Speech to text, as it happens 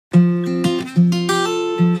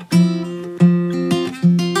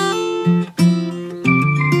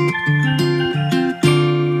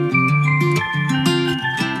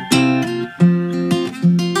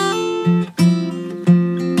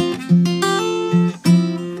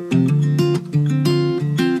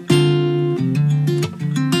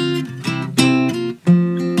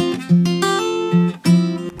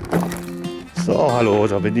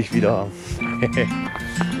da bin ich wieder.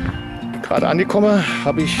 Gerade angekommen,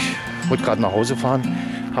 wollte gerade nach Hause fahren,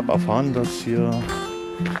 habe erfahren, dass hier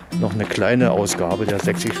noch eine kleine Ausgabe der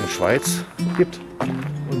Sächsischen Schweiz gibt.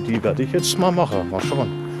 Und die werde ich jetzt mal machen. Mal schauen.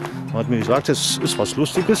 Man hat mir gesagt, es ist was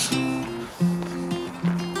Lustiges.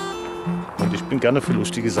 Und ich bin gerne für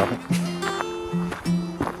lustige Sachen.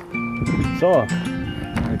 So,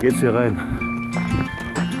 dann geht's hier rein.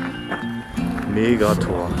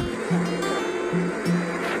 Megator.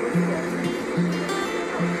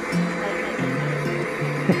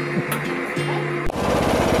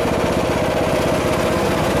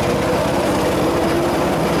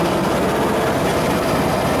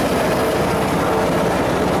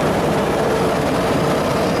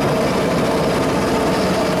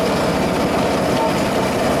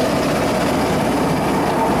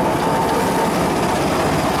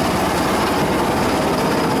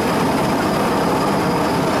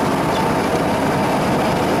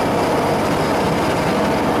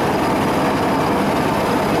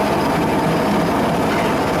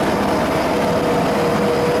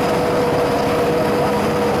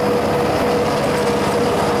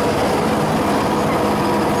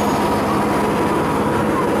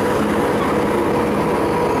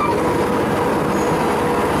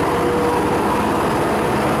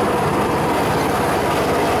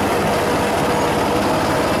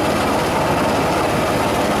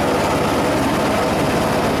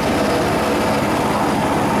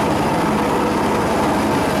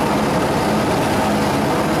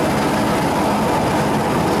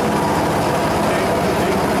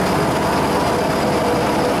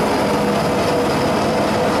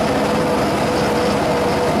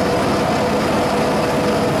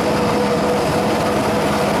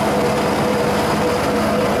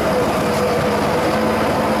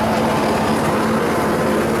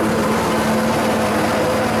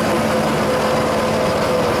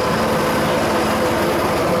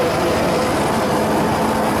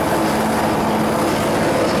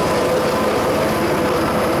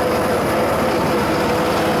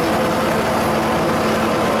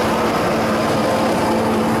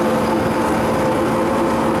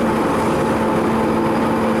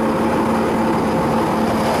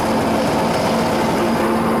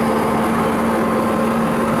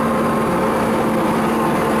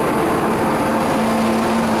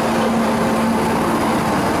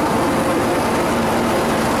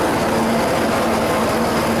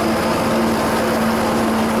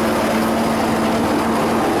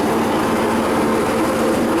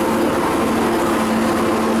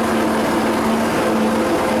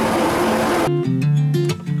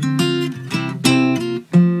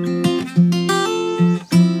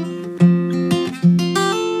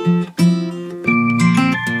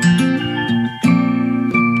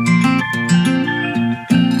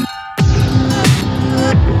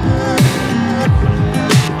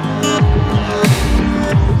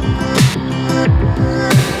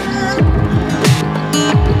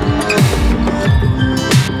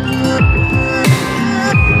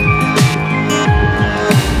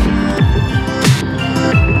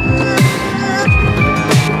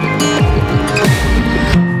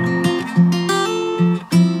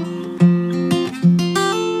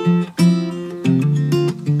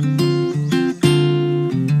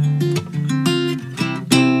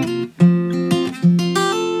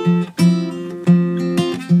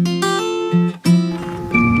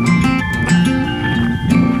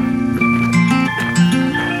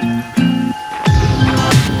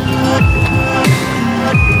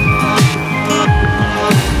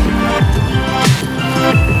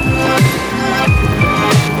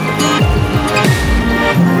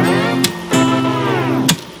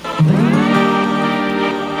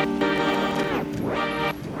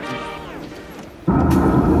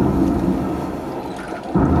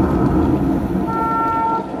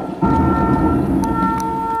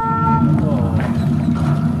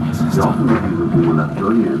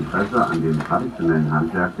 Simulation ihr Interesse an dem traditionellen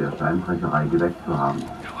Handwerk der Steinbrecherei geweckt zu haben.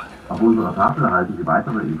 Auf unserer Tafel erhalten Sie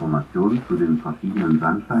weitere Informationen zu den verschiedenen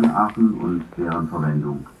Sandsteinarten und deren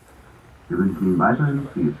Verwendung. Wir wünschen Ihnen weiterhin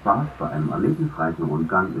viel Spaß bei einem erlebnisreichen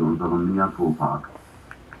Rundgang in unserem Miniaturpark.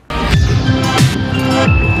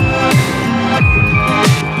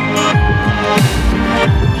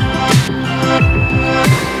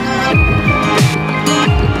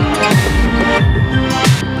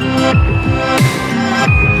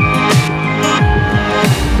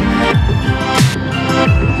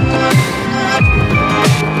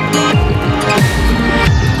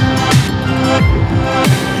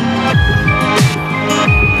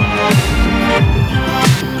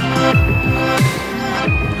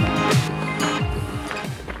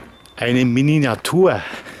 Eine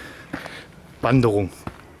Miniaturwanderung.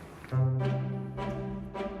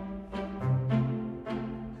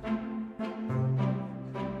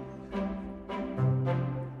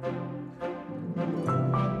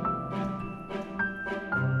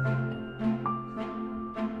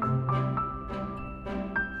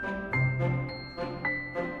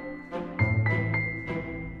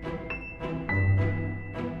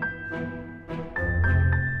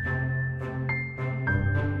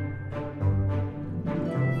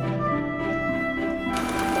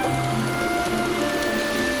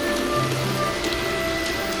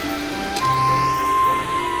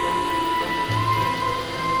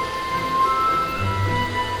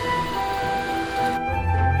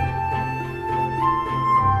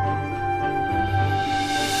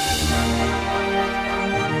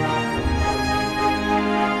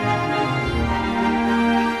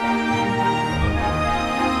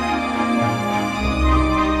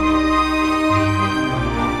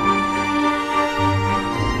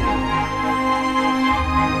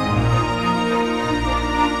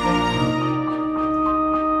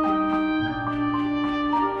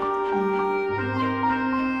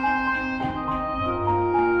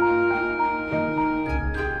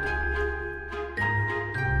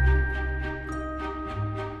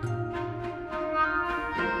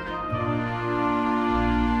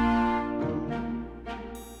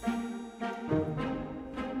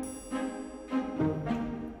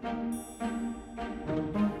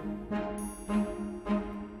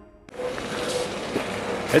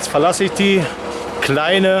 Jetzt verlasse ich die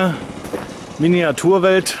kleine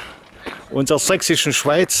Miniaturwelt unserer sächsischen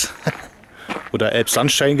Schweiz oder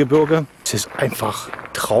Elbsandsteingebirge. Es ist einfach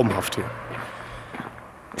traumhaft hier.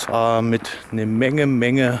 Zwar mit einer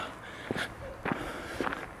Menge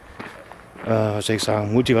was soll ich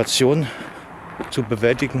sagen, Motivation zu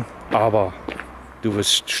bewältigen, aber du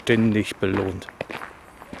wirst ständig belohnt.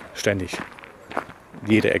 Ständig.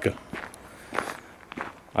 Jede Ecke.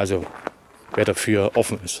 Also wer dafür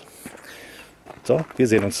offen ist. So, wir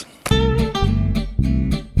sehen uns.